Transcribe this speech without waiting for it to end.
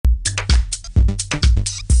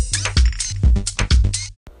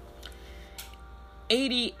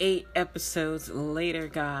88 episodes later,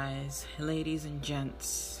 guys, ladies and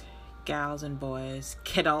gents, gals and boys,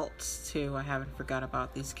 kidults too. I haven't forgot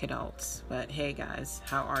about these kidults. But hey guys,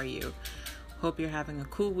 how are you? Hope you're having a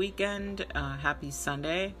cool weekend. Happy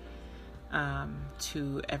Sunday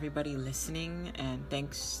to everybody listening, and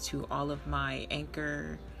thanks to all of my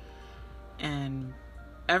Anchor and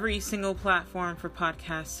every single platform for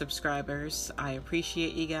podcast subscribers. I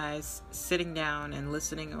appreciate you guys sitting down and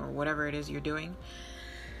listening, or whatever it is you're doing,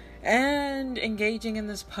 and engaging in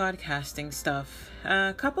this podcasting stuff.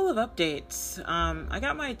 A couple of updates. I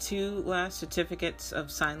got my 2 last certificates of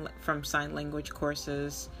from sign language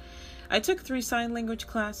courses. I took 3 sign language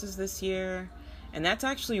classes this year, and that's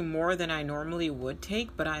actually more than I normally would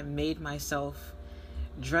take, but I made myself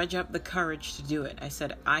dredge up the courage to do it. I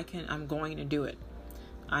said, I'm going to do it.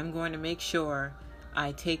 I'm going to make sure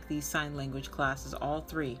I take these sign language classes, all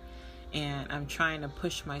 3, and I'm trying to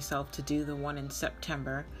push myself to do the one in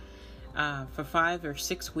September for 5 or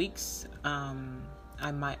 6 weeks. I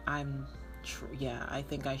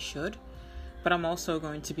think I should, but I'm also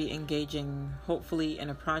going to be engaging, hopefully, in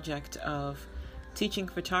a project of teaching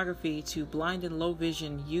photography to blind and low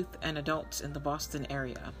vision youth and adults in the Boston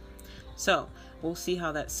area. So we'll see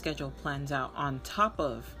how that schedule plans out, on top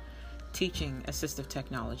of teaching assistive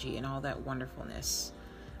technology and all that wonderfulness.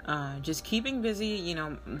 Just keeping busy.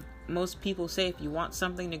 Most people say if you want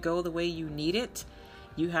something to go the way you need it,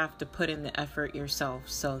 you have to put in the effort yourself.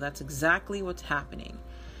 So that's exactly what's happening.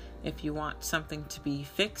 If you want something to be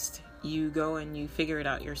fixed, you go and you figure it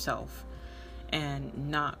out yourself, and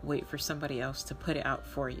not wait for somebody else to put it out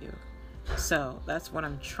for you. So that's what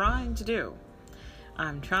I'm trying to do.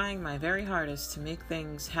 I'm trying my very hardest to make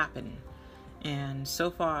things happen. And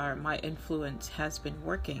so far, my influence has been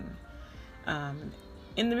working.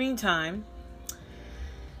 In the meantime,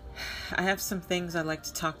 I have some things I'd like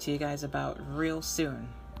to talk to you guys about real soon.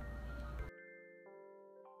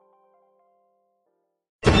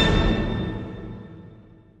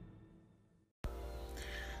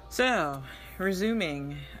 So,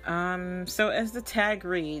 resuming. So as the tag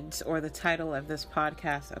reads, or the title of this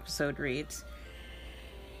podcast episode reads,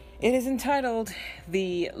 it is entitled,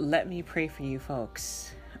 the Let Me Pray For You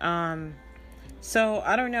Folks. So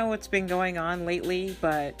I don't know what's been going on lately,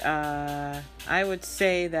 but I would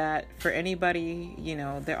say that for anybody,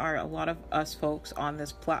 there are a lot of us folks on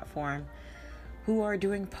this platform who are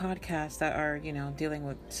doing podcasts that are, dealing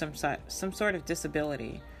with some sort of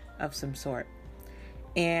disability of some sort.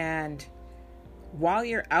 And while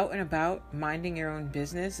you're out and about minding your own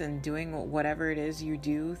business and doing whatever it is you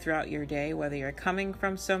do throughout your day, whether you're coming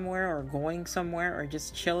from somewhere or going somewhere or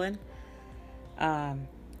just chilling,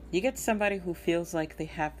 you get somebody who feels like they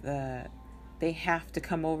have to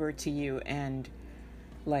come over to you and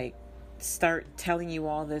start telling you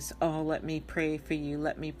all this, oh, let me pray for you,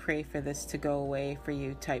 let me pray for this to go away for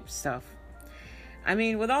you type stuff. I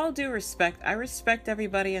mean, with all due respect, I respect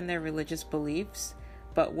everybody and their religious beliefs.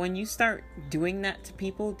 But when you start doing that to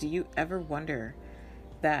people, do you ever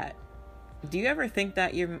think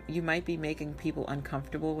that you might be making people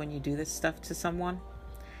uncomfortable when you do this stuff to someone?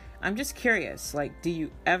 I'm just curious, do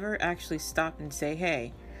you ever actually stop and say,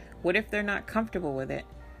 hey, what if they're not comfortable with it?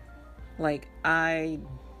 I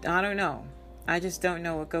don't know. I just don't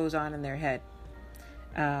know what goes on in their head.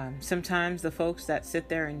 Sometimes the folks that sit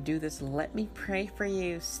there and do this let me pray for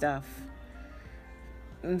you stuff,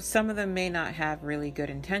 some of them may not have really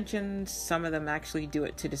good intentions. Some of them actually do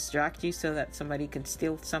it to distract you so that somebody can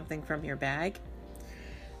steal something from your bag.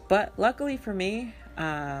 But luckily for me,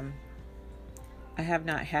 I have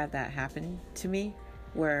not had that happen to me,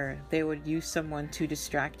 where they would use someone to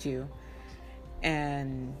distract you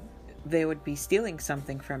and they would be stealing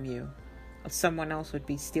something from you. Someone else would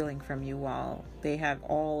be stealing from you while they have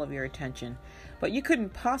all of your attention. But you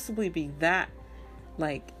couldn't possibly be that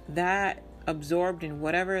absorbed in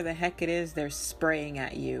whatever the heck it is they're spraying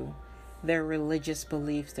at you, their religious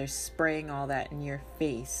beliefs. They're spraying all that in your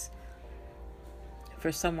face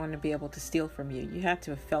for someone to be able to steal from you. You have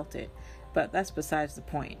to have felt it, but that's besides the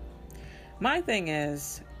point. My thing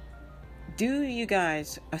is, do you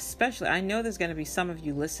guys, especially, I know there's going to be some of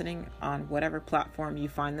you listening on whatever platform you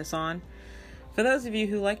find this on, for those of you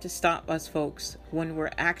who like to stop us folks when we're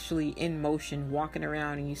actually in motion, walking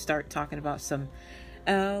around, and you start talking about some,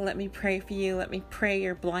 oh, let me pray for you, let me pray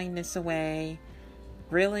your blindness away.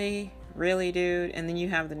 Really, dude? And then you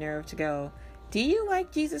have the nerve to go, do you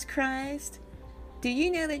like Jesus Christ? Do you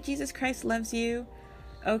know that Jesus Christ loves you?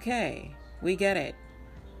 Okay, we get it.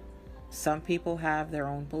 Some people have their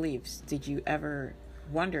own beliefs. Did you ever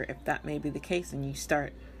wonder if that may be the case, and you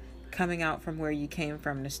start coming out from where you came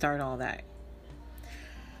from to start all that?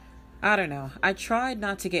 I don't know. I tried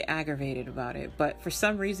not to get aggravated about it, but for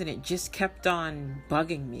some reason it just kept on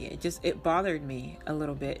bugging me. It bothered me a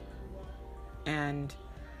little bit. And,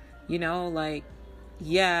 like,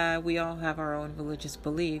 yeah, we all have our own religious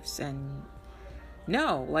beliefs, and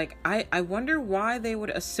no, like, I wonder why they would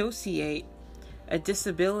associate a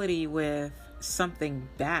disability with something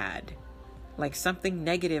bad, like something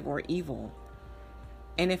negative or evil.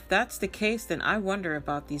 And if that's the case, then I wonder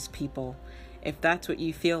about these people. If that's what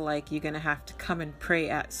you feel like, you're going to have to come and pray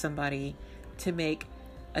at somebody to make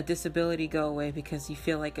a disability go away because you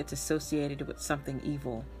feel like it's associated with something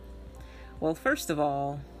evil. Well, first of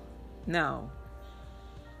all, no.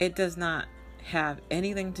 It does not have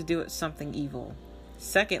anything to do with something evil.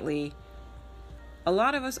 Secondly, a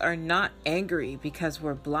lot of us are not angry because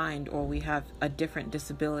we're blind or we have a different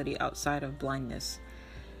disability outside of blindness.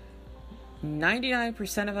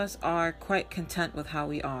 99% of us are quite content with how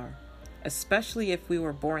we are, especially if we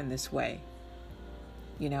were born this way.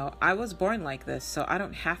 I was born like this, so I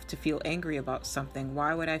don't have to feel angry about something.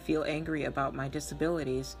 Why would I feel angry about my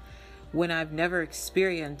disabilities when I've never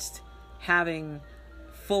experienced having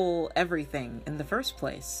full everything in the first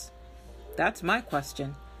place? That's my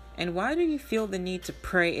question. And why do you feel the need to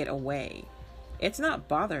pray it away? It's not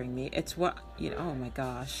bothering me. It's what, oh my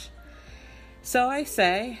gosh. So I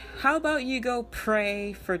say, how about you go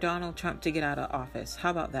pray for Donald Trump to get out of office?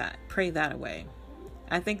 How about that? Pray that away.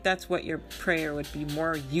 I think that's what your prayer would be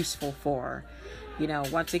more useful for.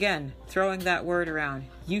 Once again, throwing that word around,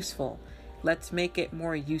 useful. Let's make it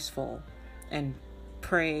more useful and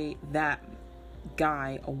pray that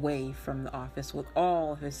guy away from the office with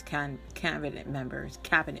all of his cabinet members.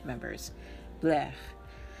 Blech.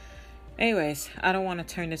 Anyways, I don't want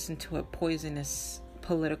to turn this into a poisonous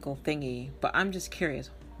political thingy, but I'm just curious.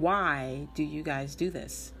 Why do you guys do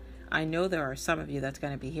this? I know there are some of you that's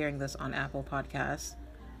going to be hearing this on Apple Podcasts.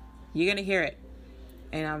 You're going to hear it.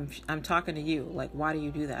 And I'm talking to you. Like, why do you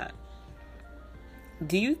do that?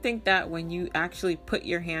 Do you think that when you actually put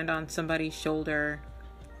your hand on somebody's shoulder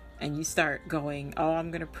and you start going, oh, I'm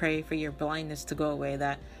going to pray for your blindness to go away,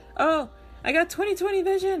 that, oh, I got 20/20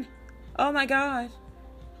 vision. Oh my God.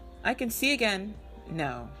 I can see again.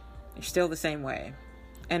 No, you're still the same way.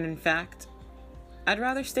 And in fact, I'd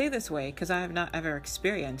rather stay this way because I have not ever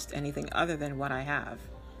experienced anything other than what I have.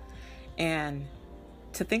 And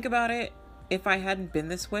to think about it, if I hadn't been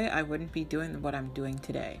this way, I wouldn't be doing what I'm doing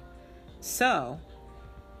today. So,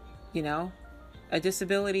 a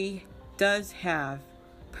disability does have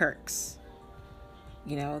perks.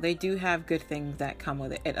 They do have good things that come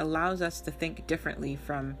with it. It allows us to think differently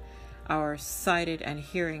from our sighted and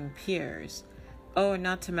hearing peers. Oh, and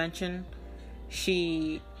not to mention,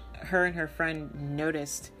 her and her friend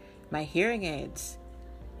noticed my hearing aids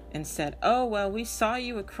and said, oh, well, we saw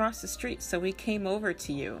you across the street, so we came over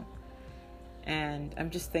to you. And I'm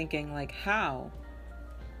just thinking, like, how?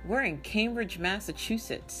 We're in Cambridge,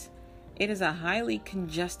 Massachusetts. It is a highly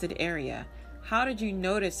congested area. How did you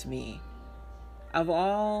notice me? Of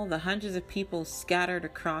all the hundreds of people scattered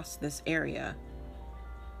across this area,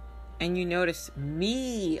 and you notice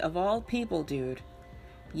me, of all people, dude.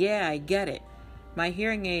 Yeah, I get it. My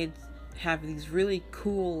hearing aids have these really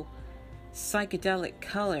cool psychedelic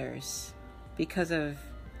colors because of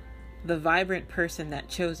the vibrant person that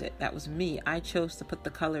chose it. That was me. I chose to put the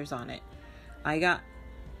colors on it. I got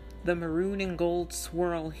the maroon and gold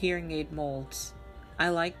swirl hearing aid molds. I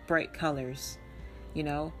like bright colors,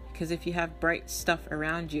 because if you have bright stuff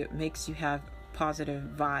around you, it makes you have positive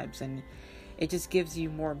vibes, and it just gives you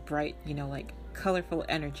more bright, like colorful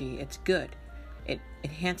energy. It's good. It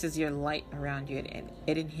enhances your light around you, and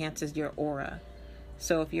it enhances your aura.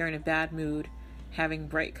 So if you're in a bad mood, having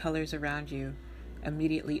bright colors around you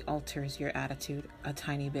immediately alters your attitude a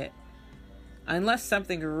tiny bit. Unless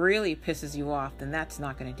something really pisses you off, then that's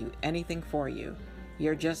not going to do anything for you.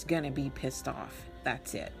 You're just going to be pissed off.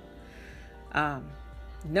 That's it.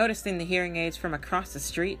 Noticing the hearing aids from across the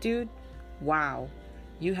street, dude. Wow.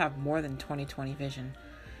 You have more than 20/20 vision.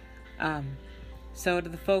 So to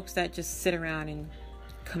the folks that just sit around and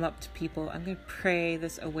come up to people, I'm going to pray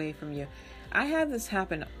this away from you. I have this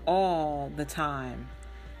happen all the time.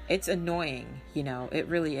 It's annoying, it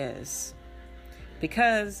really is.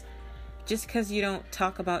 Because just because you don't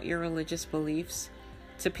talk about your religious beliefs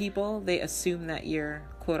to people, they assume that you're,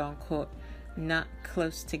 quote unquote, not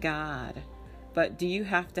close to God. But do you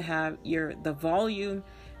have to have the volume?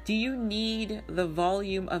 Do you need the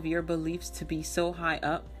volume of your beliefs to be so high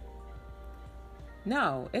up?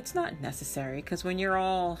 No, it's not necessary, because when you're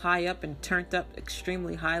all high up and turned up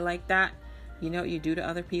extremely high like that, you know what you do to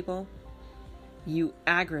other people? You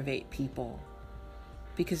aggravate people,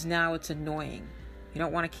 because now it's annoying. You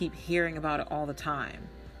don't want to keep hearing about it all the time.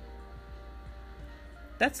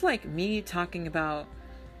 That's like me talking about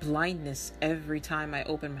blindness every time I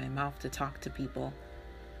open my mouth to talk to people.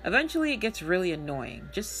 Eventually it gets really annoying.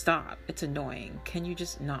 Just stop. It's annoying. Can you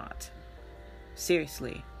just not?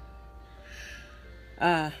 Seriously.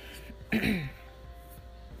 And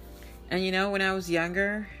you know, when I was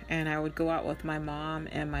younger and I would go out with my mom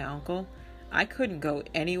and my uncle, I couldn't go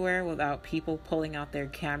anywhere without people pulling out their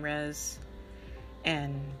cameras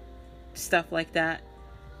and stuff like that.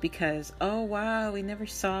 Because, oh wow, we never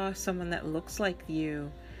saw someone that looks like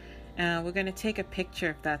you. We're going to take a picture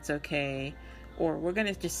if that's okay. Or we're going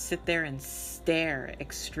to just sit there and stare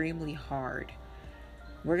extremely hard.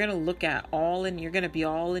 We're going to look at you're going to be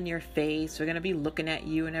all in your face. We're going to be looking at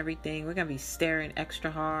you and everything. We're going to be staring extra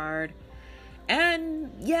hard.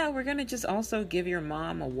 And yeah, we're going to just also give your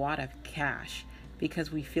mom a wad of cash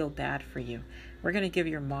because we feel bad for you. We're going to give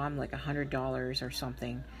your mom like $100 or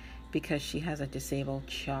something because she has a disabled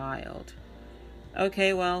child.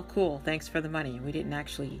 Okay, well, cool. Thanks for the money. We didn't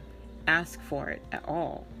actually ask for it at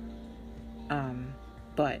all.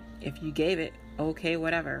 But if you gave it, okay,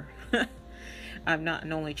 whatever. I'm not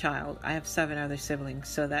an only child. I have 7 other siblings,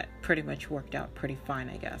 so that pretty much worked out pretty fine,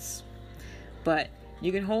 I guess. But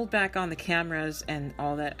you can hold back on the cameras and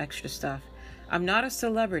all that extra stuff. I'm not a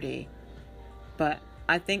celebrity, but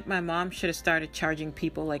I think my mom should have started charging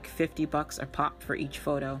people like $50 a pop for each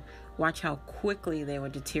photo. Watch how quickly they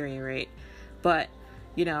would deteriorate. But,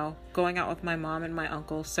 you know, going out with my mom and my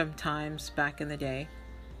uncle sometimes back in the day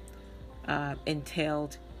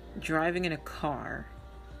entailed driving in a car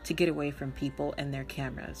to get away from people and their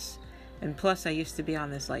cameras. And plus, I used to be on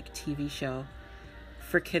this like TV show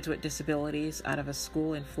for kids with disabilities out of a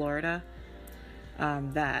school in Florida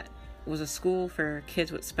that was a school for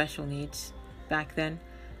kids with special needs back then.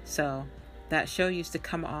 So that show used to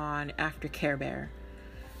come on after Care Bear.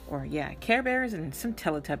 Or yeah, Care Bears and some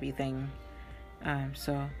Teletubby thing.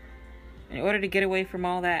 So in order to get away from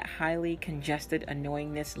all that highly congested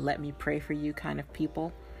annoyingness, let me pray for you kind of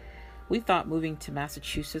people, we thought moving to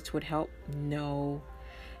Massachusetts would help. No.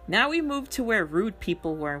 Now we moved to where rude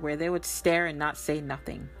people were, where they would stare and not say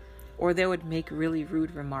nothing. Or they would make really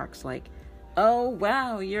rude remarks like, oh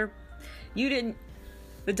wow,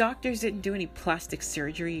 the doctors didn't do any plastic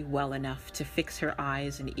surgery well enough to fix her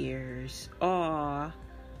eyes and ears. Aw.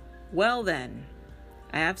 Well then,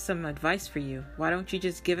 I have some advice for you. Why don't you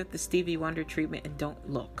just give it the Stevie Wonder treatment and don't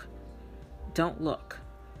look? Don't look,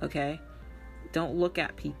 okay? Don't look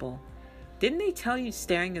at people. Didn't they tell you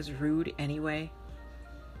staring is rude anyway?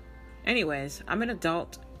 Anyways, I'm an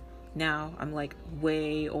adult now. I'm like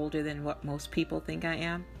way older than what most people think I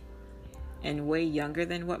am. And way younger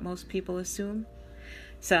than what most people assume.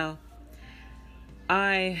 So,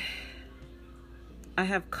 I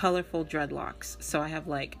have colorful dreadlocks. So I have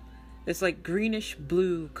like this like greenish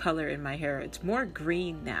blue color in my hair. It's more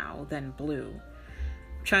green now than blue.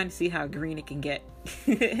 I'm trying to see how green it can get.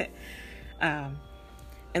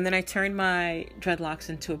 And then I turned my dreadlocks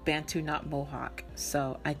into a Bantu knot mohawk.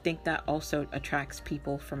 So I think that also attracts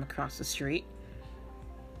people from across the street.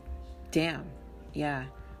 Damn. Yeah.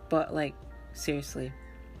 But like, seriously.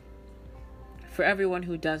 For everyone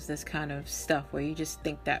who does this kind of stuff where you just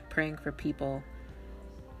think that praying for people,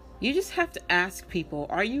 you just have to ask people,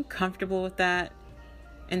 are you comfortable with that?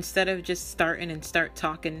 Instead of just start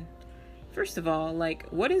talking. First of all, like,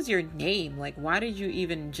 what is your name? Like, why did you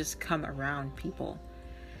even just come around people?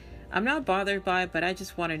 I'm not bothered by it, but I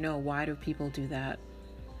just want to know, why do people do that?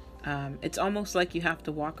 It's almost like you have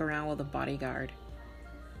to walk around with a bodyguard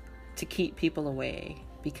to keep people away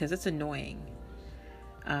because it's annoying.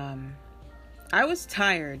 I was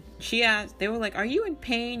tired. They were like, are you in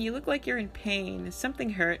pain? You look like you're in pain. Is something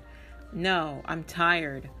hurt? No, I'm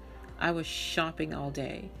tired. I was shopping all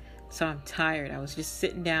day, so I'm tired. I was just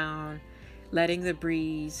sitting down, letting the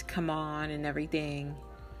breeze come on and everything.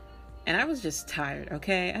 And I was just tired,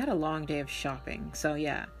 okay? I had a long day of shopping. So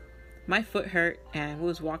yeah, my foot hurt and we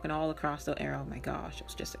was walking all across the air. Oh my gosh, I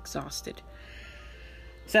was just exhausted.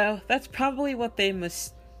 So that's probably what they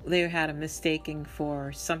had a mistaking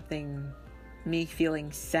for something, me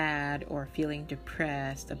feeling sad or feeling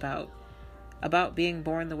depressed about being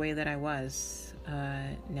born the way that I was.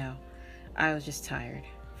 No, I was just tired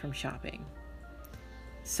from shopping.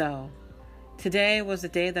 So today was a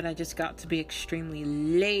day that I just got to be extremely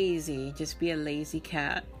lazy, just be a lazy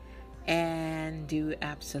cat and do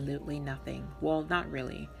absolutely nothing. Well, not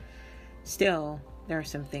really. Still, there are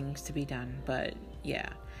some things to be done, but yeah.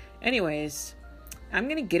 Anyways, I'm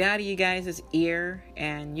going to get out of you guys' ear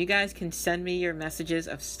and you guys can send me your messages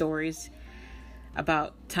of stories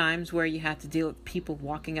about times where you had to deal with people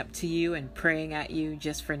walking up to you and praying at you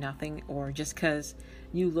just for nothing, or just because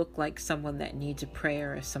you look like someone that needs a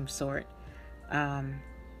prayer of some sort.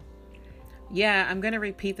 Yeah, I'm going to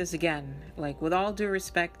repeat this again. Like, with all due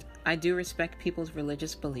respect, I do respect people's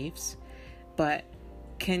religious beliefs, but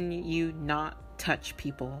can you not touch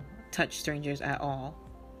strangers at all?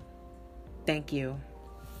 Thank you.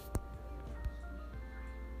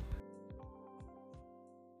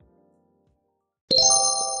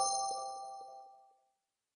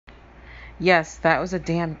 Yes, that was a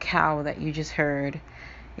damn cow that you just heard.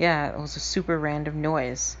 Yeah, it was a super random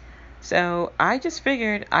noise. So I just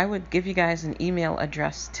figured I would give you guys an email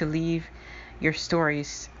address to leave your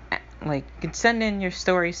stories. Like, you can send in your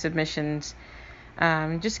story submissions.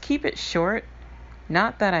 Just keep it short.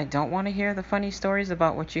 Not that I don't want to hear the funny stories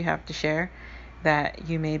about what you have to share that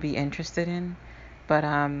you may be interested in, but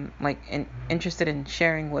interested in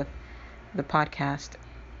sharing with the podcast.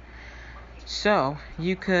 So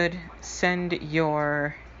you could send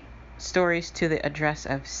your stories to the address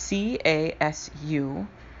of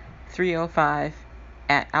casu305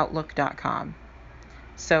 at outlook.com.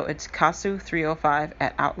 So it's casu305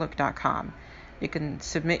 at outlook.com. You can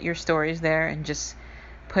submit your stories there and just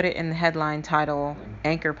put it in the headline title,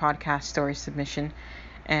 Anchor Podcast Story Submission,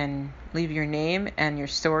 and leave your name and your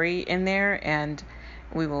story in there, and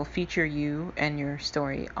we will feature you and your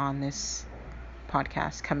story on this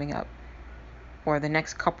podcast coming up, or the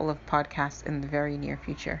next couple of podcasts in the very near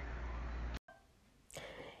future.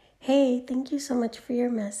 Hey, thank you so much for your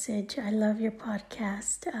message. I love your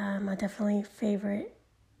podcast. I definitely favorite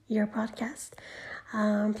your podcast.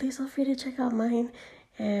 Please feel free to check out mine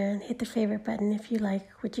and hit the favorite button if you like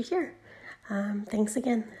what you hear. Thanks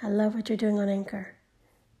again. I love what you're doing on Anchor.